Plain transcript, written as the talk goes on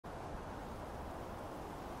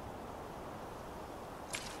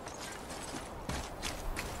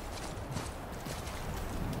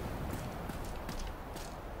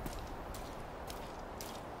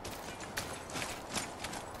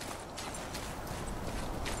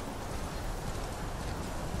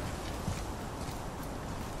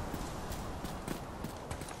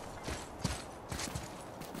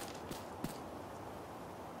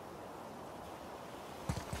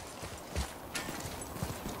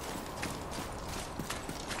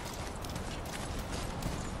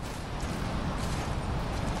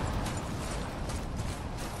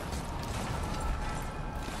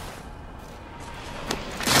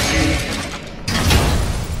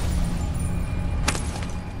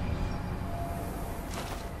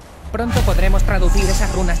Pronto podremos traducir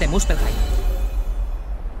esas runas de Muspelheim.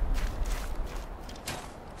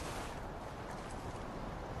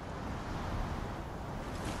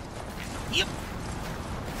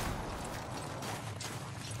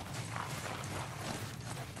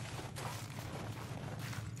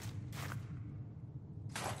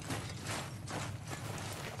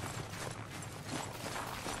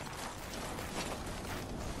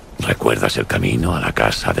 ¿Recuerdas el camino a la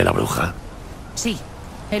casa de la bruja? Sí,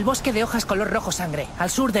 el bosque de hojas color rojo sangre, al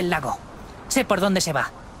sur del lago. Sé por dónde se va.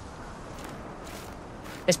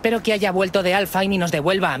 Espero que haya vuelto de Alfheim y nos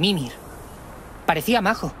devuelva a Mimir. Parecía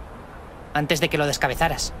majo, antes de que lo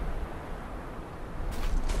descabezaras.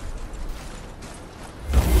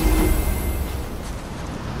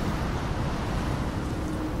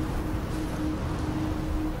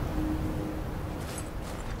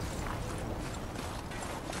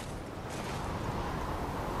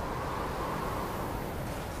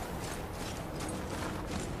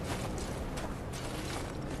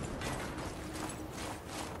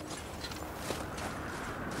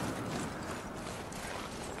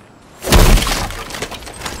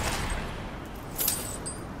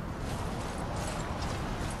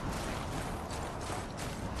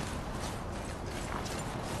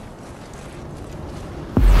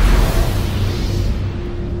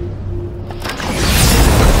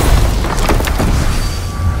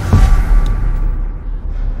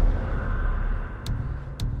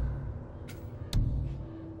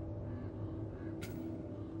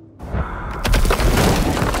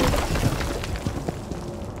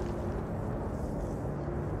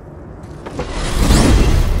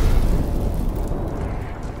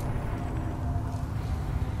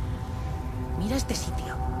 Mira este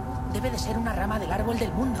sitio. Debe de ser una rama del árbol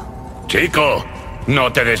del mundo. ¡Chico!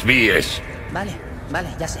 ¡No te desvíes! Vale,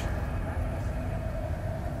 ya sé.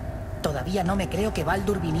 Todavía no me creo que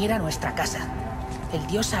Baldur viniera a nuestra casa. El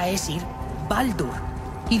dios Aesir, Baldur.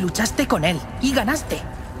 Y luchaste con él. Y ganaste.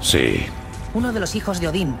 Sí. Uno de los hijos de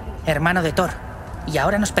Odín, hermano de Thor. ¿Y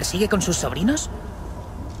ahora nos persigue con sus sobrinos?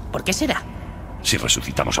 ¿Por qué será? Si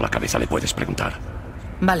resucitamos a la cabeza le puedes preguntar.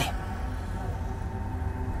 Vale.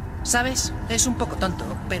 ¿Sabes? Es un poco tonto,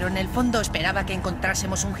 pero en el fondo esperaba que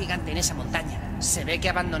encontrásemos un gigante en esa montaña. Se ve que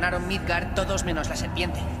abandonaron Midgard todos menos la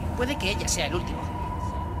serpiente. Puede que ella sea el último.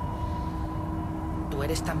 ¿Tú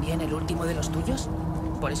eres también el último de los tuyos?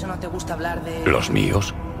 ¿Por eso no te gusta hablar de... ¿Los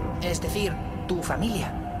míos? Es decir, tu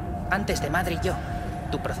familia. Antes de madre y yo.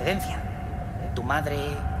 Tu procedencia. Tu madre,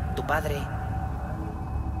 tu padre...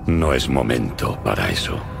 No es momento para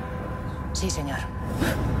eso. Sí, señor.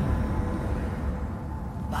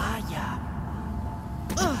 Vaya.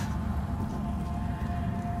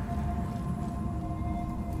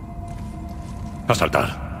 A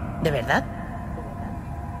saltar. ¿De verdad?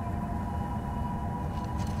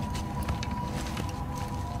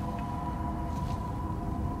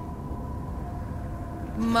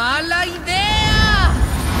 ¡Mala idea!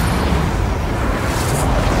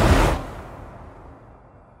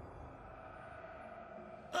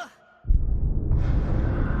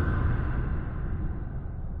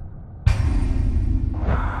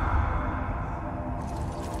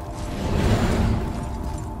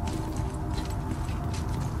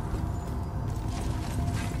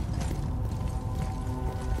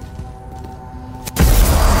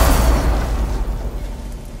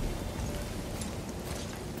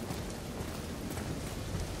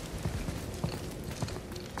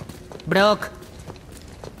 Brock.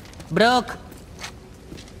 Brock.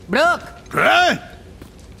 Brock. ¿Qué?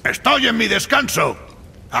 Estoy en mi descanso.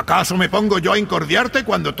 ¿Acaso me pongo yo a incordiarte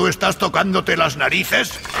cuando tú estás tocándote las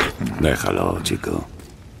narices? Déjalo, chico.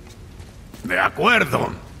 De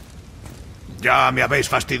acuerdo. Ya me habéis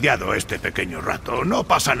fastidiado este pequeño rato. No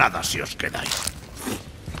pasa nada si os quedáis.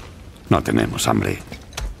 No tenemos hambre.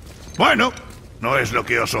 Bueno, no es lo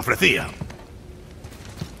que os ofrecía.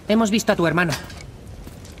 Hemos visto a tu hermano.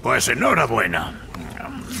 Pues enhorabuena.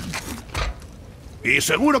 Y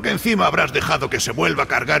seguro que encima habrás dejado que se vuelva a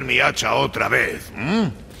cargar mi hacha otra vez.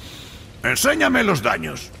 Enséñame los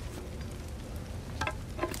daños.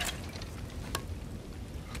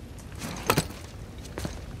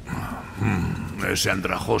 Ese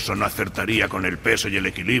andrajoso no acertaría con el peso y el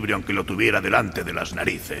equilibrio aunque lo tuviera delante de las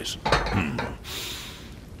narices.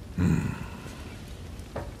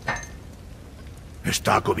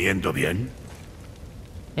 ¿Está comiendo bien?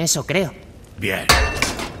 Eso creo. Bien.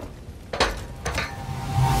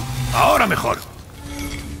 Ahora mejor.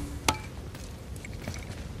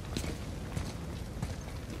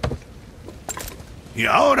 ¿Y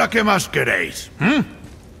ahora qué más queréis?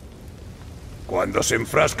 Cuando se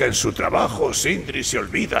enfrasca en su trabajo, Sindri se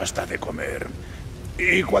olvida hasta de comer.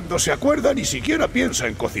 Y cuando se acuerda ni siquiera piensa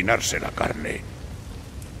en cocinarse la carne.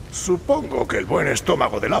 Supongo que el buen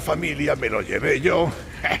estómago de la familia me lo llevé yo,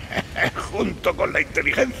 junto con la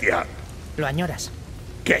inteligencia. ¿Lo añoras?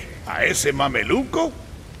 ¿Qué? ¿A ese mameluco?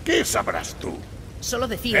 ¿Qué sabrás tú? Solo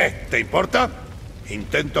decía... ¿Te importa?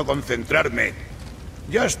 Intento concentrarme.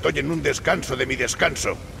 Ya estoy en un descanso de mi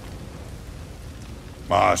descanso.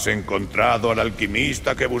 ¿Has encontrado al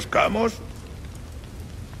alquimista que buscamos?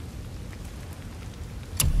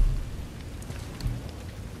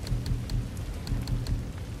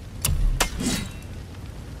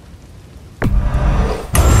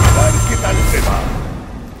 ¿Qué tal te va?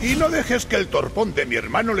 Y no dejes que el torpón de mi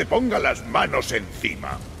hermano le ponga las manos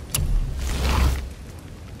encima.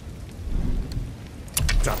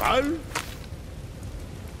 ¿Chaval?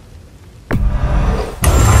 A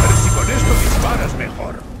ver si con esto disparas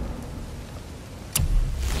mejor.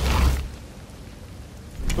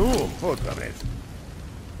 Otra vez.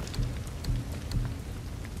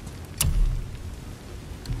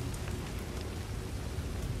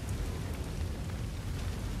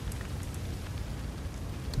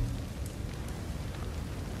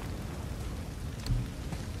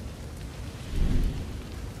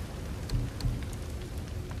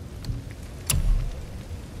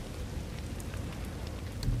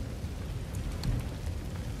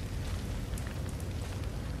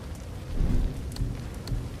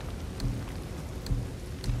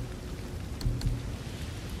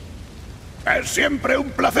 Es siempre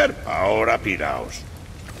un placer. Ahora piraos.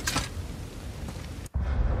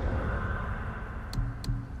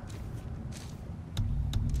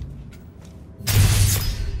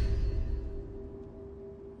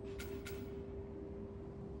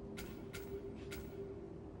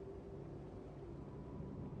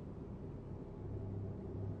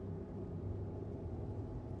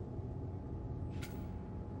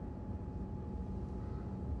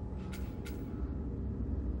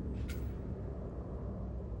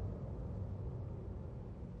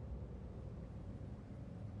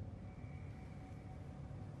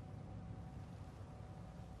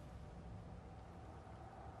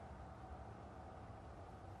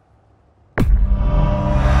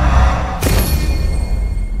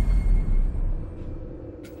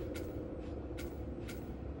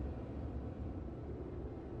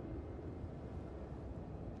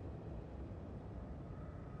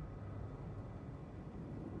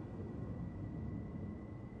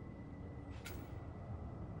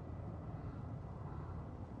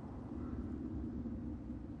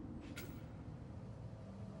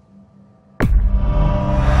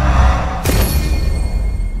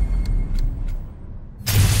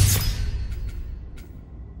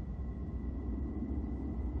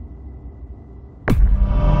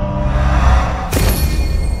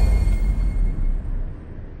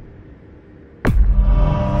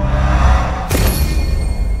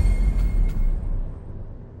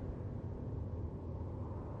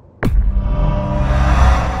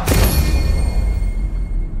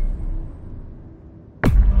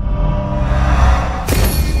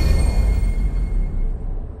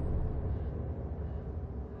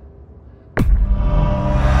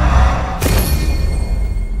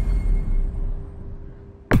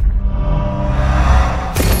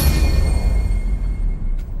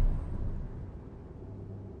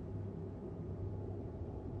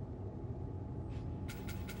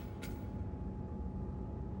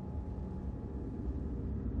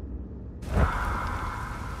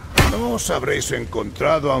 ¿No os habréis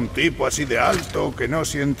encontrado a un tipo así de alto, que no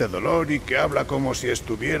siente dolor y que habla como si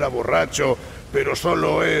estuviera borracho, pero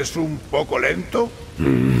solo es un poco lento?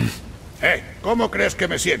 ¿Cómo crees que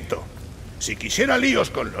me siento? Si quisiera líos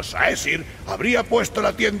con los Aesir, habría puesto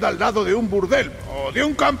la tienda al lado de un burdel, o de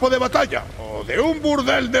un campo de batalla, o de un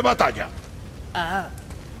burdel de batalla. ¿Ha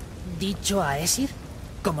dicho a Aesir?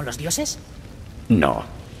 ¿Como los dioses?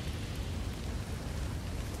 No.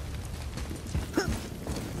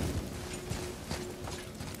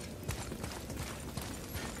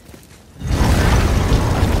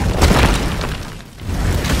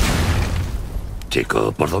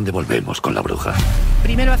 Chico, ¿por dónde volvemos con la bruja?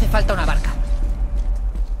 Primero hace falta una barca.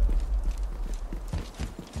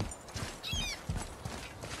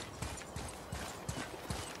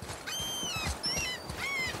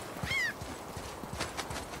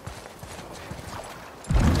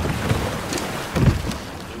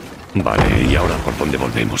 Vale, ¿y ahora por dónde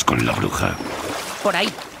volvemos con la bruja? Por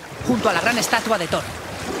ahí, junto a la gran estatua de Thor.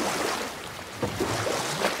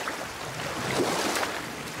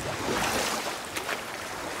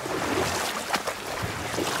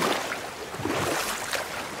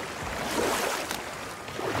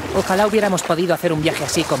 Ojalá hubiéramos podido hacer un viaje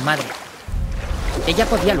así con madre. Ella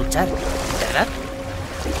podía luchar, ¿verdad?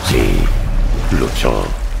 Sí, luchó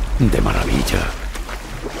de maravilla.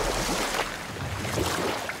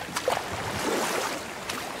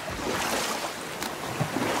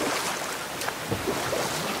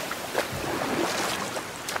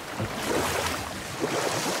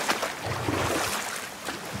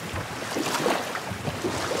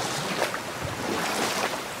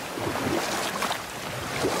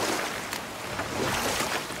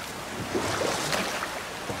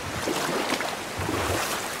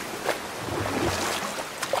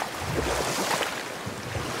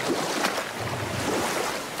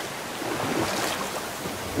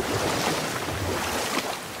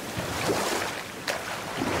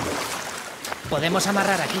 Podemos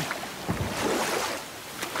amarrar aquí.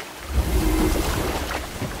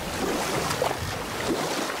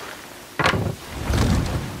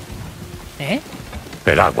 ¿Eh?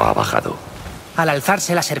 El agua ha bajado. Al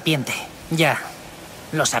alzarse la serpiente. Ya,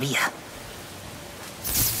 lo sabía.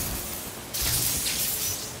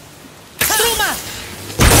 ¡Truma!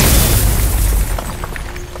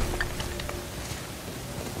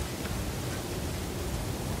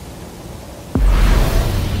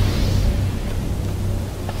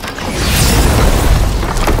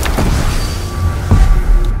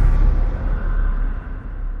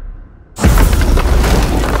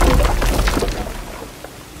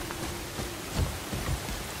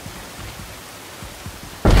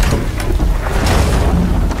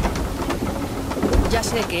 Ya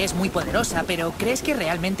sé que es muy poderosa, pero ¿crees que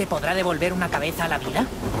realmente podrá devolver una cabeza a la vida?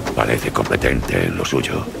 Parece competente en lo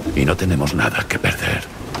suyo y no tenemos nada que perder.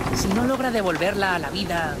 Si no logra devolverla a la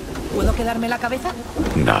vida, ¿puedo quedarme la cabeza?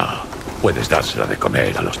 No, puedes dársela de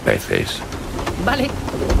comer a los peces. Vale.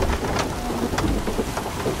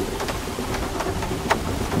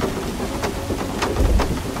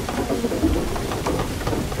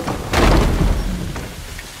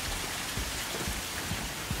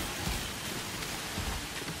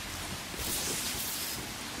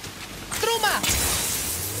 ¡Truma!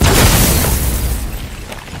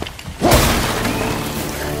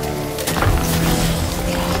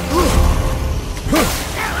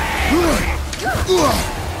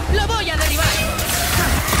 ¡Lo voy a derribar!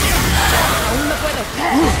 Aún no puedo.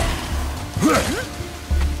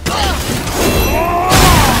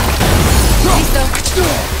 ¡Listo!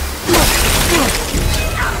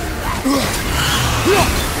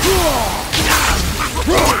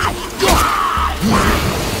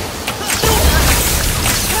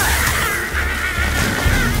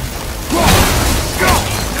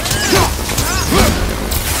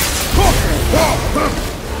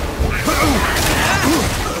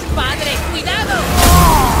 ¡Padre, cuidado!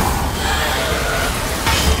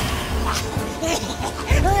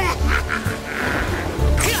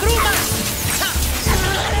 ¡Truma!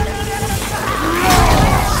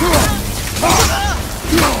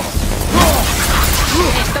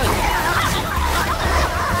 Estoy.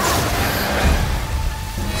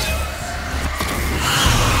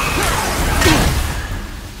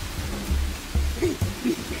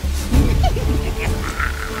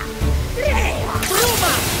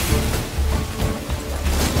 ¡Truma!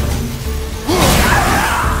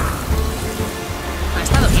 Ha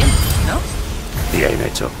estado bien, ¿no? Bien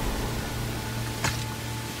hecho.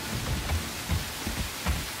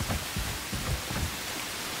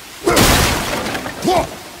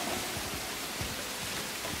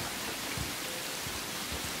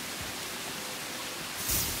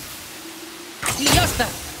 ¡Y ya está!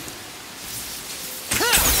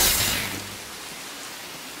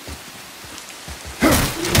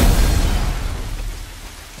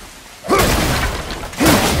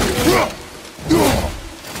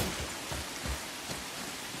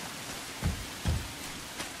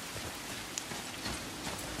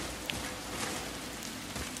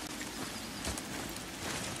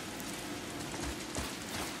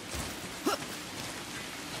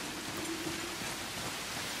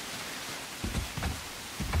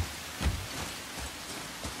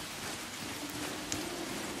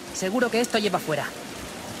 Seguro que esto lleva fuera.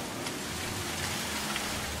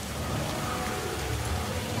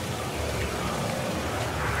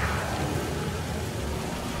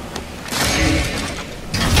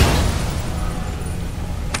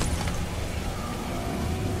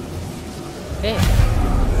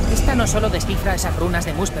 Esta no solo descifra esas runas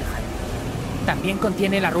de Muspelheim, también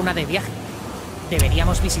contiene la runa de viaje.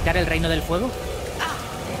 ¿Deberíamos visitar el Reino del Fuego?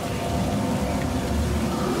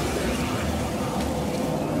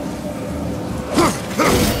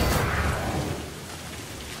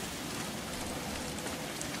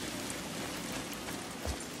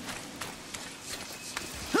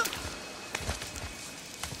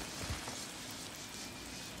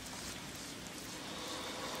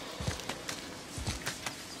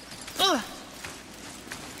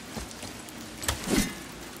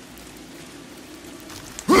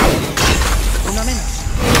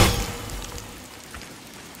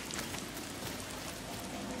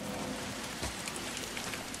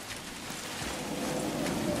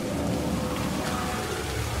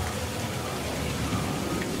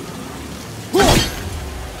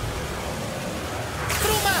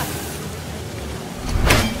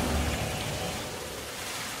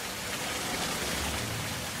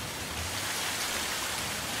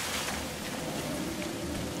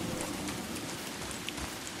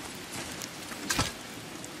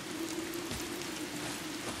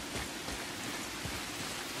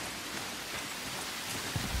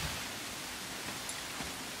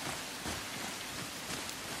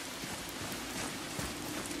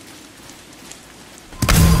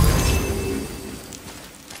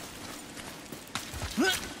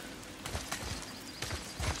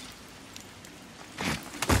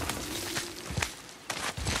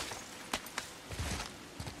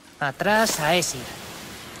 Atrás a Esir.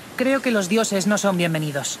 Creo que los dioses no son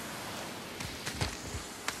bienvenidos.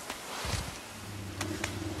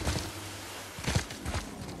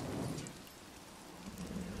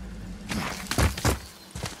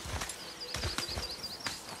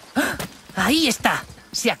 ¡Ah! ¡Ahí está!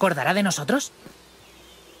 ¿Se acordará de nosotros?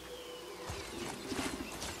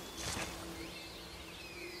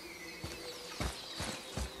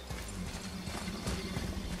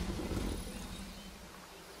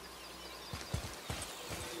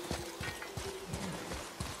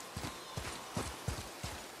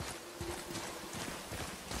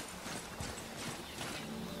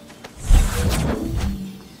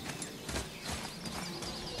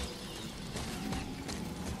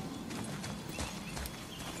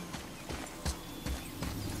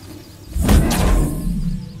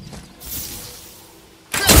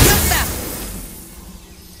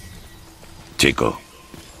 Chico.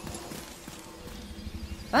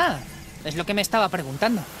 Ah, es lo que me estaba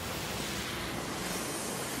preguntando.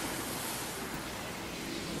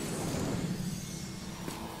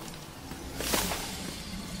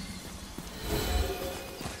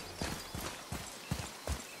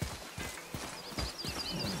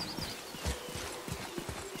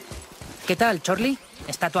 ¿Qué tal, Chorley?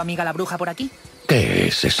 ¿Está tu amiga la bruja por aquí? ¿Qué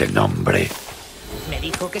es ese nombre? Me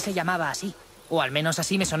dijo que se llamaba así. O al menos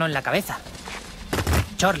así me sonó en la cabeza.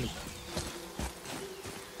 Chorley.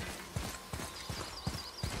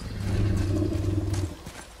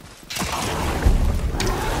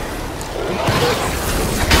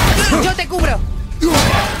 ¡Yo te cubro!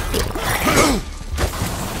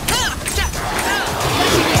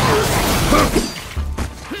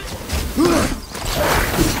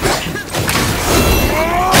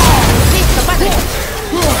 ¡Listo, padre!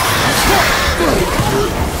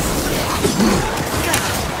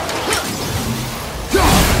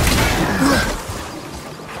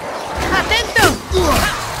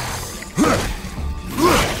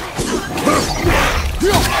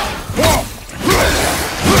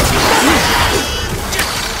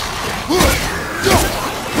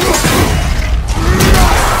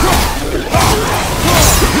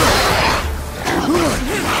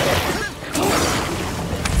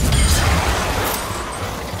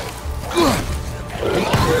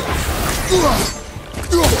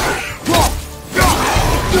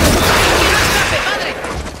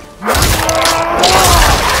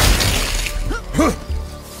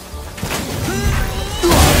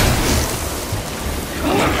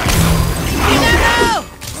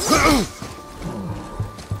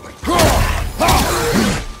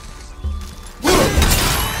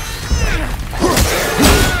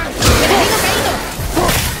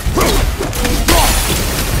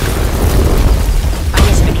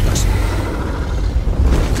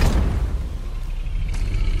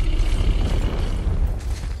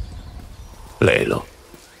 Léelo.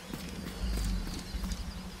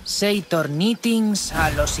 Seitor Knitings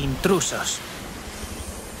a los intrusos.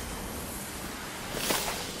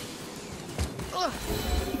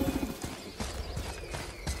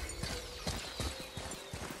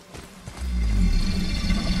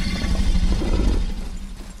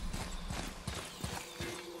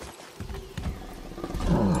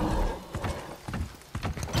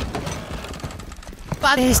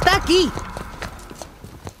 ¡Padre, está aquí!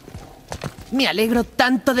 Me alegro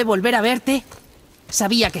tanto de volver a verte.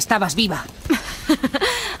 Sabía que estabas viva.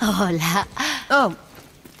 Hola. Oh,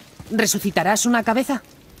 ¿resucitarás una cabeza?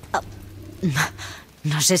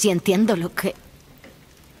 No sé si entiendo lo que...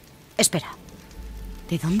 Espera.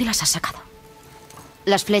 ¿De dónde las has sacado?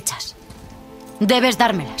 Las flechas. Debes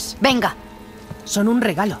dármelas. Venga. Son un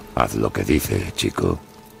regalo. Haz lo que dice, chico.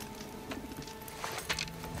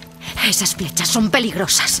 Esas flechas son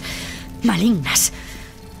peligrosas. Malignas.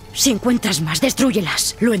 Si encuentras más,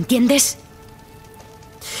 destrúyelas. ¿Lo entiendes?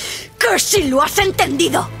 ¡Que si lo has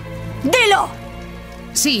entendido! ¡Dilo!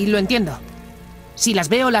 Sí, lo entiendo. Si las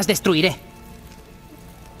veo, las destruiré.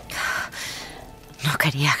 No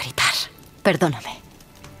quería gritar. Perdóname.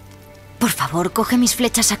 Por favor, coge mis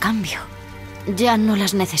flechas a cambio. Ya no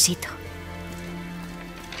las necesito.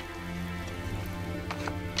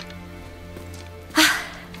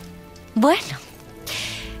 Bueno.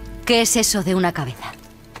 ¿Qué es eso de una cabeza?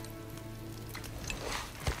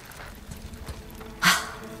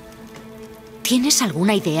 ¿Tienes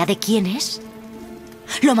alguna idea de quién es?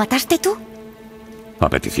 ¿Lo mataste tú? A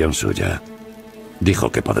petición suya. Dijo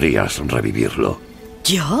que podrías revivirlo.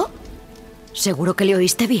 ¿Yo? ¿Seguro que le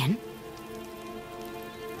oíste bien?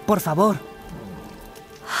 Por favor.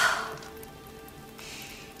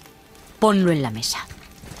 Ponlo en la mesa.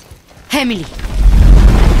 Emily.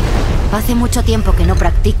 Hace mucho tiempo que no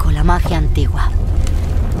practico la magia antigua.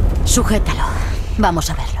 Sujétalo. Vamos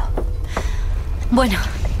a verlo. Bueno,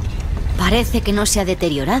 parece que no se ha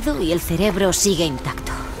deteriorado y el cerebro sigue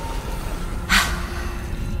intacto.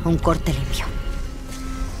 Un corte limpio.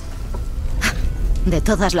 De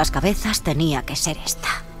todas las cabezas tenía que ser esta.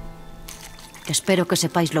 Espero que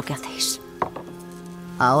sepáis lo que hacéis.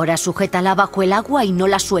 Ahora sujétala bajo el agua y no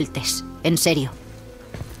la sueltes. En serio.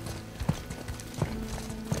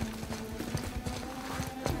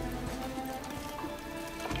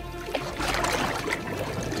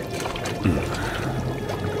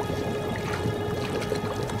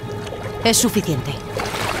 Es suficiente.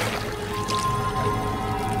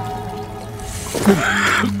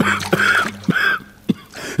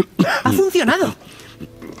 ¡Ha funcionado!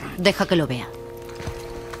 Deja que lo vea.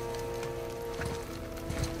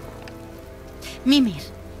 Mimir,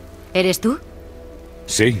 ¿eres tú?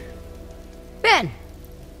 Sí. Bien.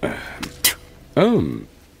 Oh.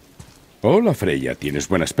 Hola, Freya. Tienes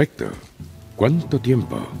buen aspecto. ¿Cuánto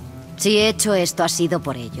tiempo? Si he hecho esto ha sido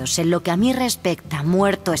por ellos. En lo que a mí respecta,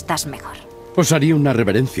 muerto estás mejor. Os haría una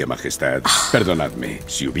reverencia, Majestad. Perdonadme.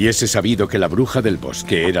 Si hubiese sabido que la bruja del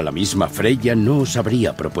bosque era la misma Freya, no os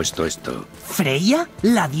habría propuesto esto. ¿Freya?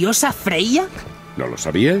 ¿La diosa Freya? ¿No lo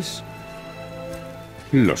sabías?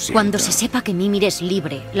 Lo siento. Cuando se sepa que Mimir es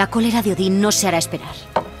libre, la cólera de Odín no se hará esperar.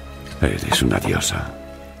 Eres una diosa.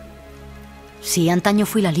 Sí, antaño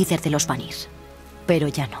fui la líder de los Vanir, pero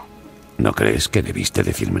ya no. ¿No crees que debiste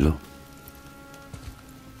decírmelo?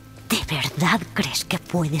 ¿De verdad crees que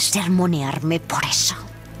puedes sermonearme por eso?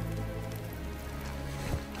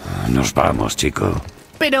 Nos vamos, chico.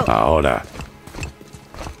 Pero... Ahora.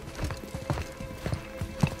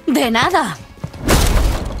 ¡De nada!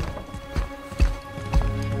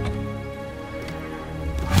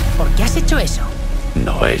 ¿Por qué has hecho eso?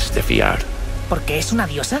 No es de fiar. ¿Porque es una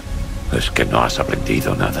diosa? Es que no has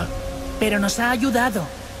aprendido nada. Pero nos ha ayudado.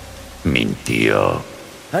 Mintió.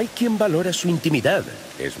 Hay quien valora su intimidad.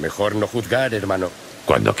 Es mejor no juzgar, hermano.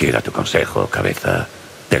 Cuando quiera tu consejo, cabeza,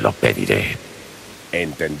 te lo pediré.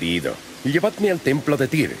 Entendido. Llevadme al templo de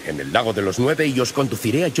Tyr, en el lago de los 9, y os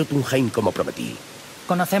conduciré a Jotunheim como prometí.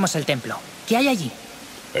 Conocemos el templo. ¿Qué hay allí?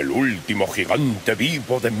 El último gigante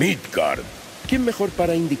vivo de Midgard. ¿Quién mejor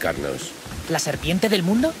para indicarnos? ¿La serpiente del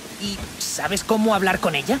mundo? ¿Y sabes cómo hablar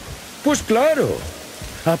con ella? Pues claro.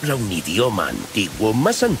 Habla un idioma antiguo,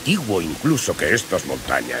 más antiguo incluso que estas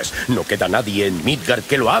montañas. No queda nadie en Midgard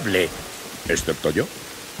que lo hable. ¿Excepto yo?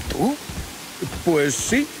 ¿Tú? Pues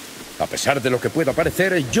sí. A pesar de lo que pueda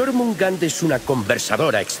parecer, Jormungand es una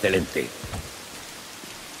conversadora excelente.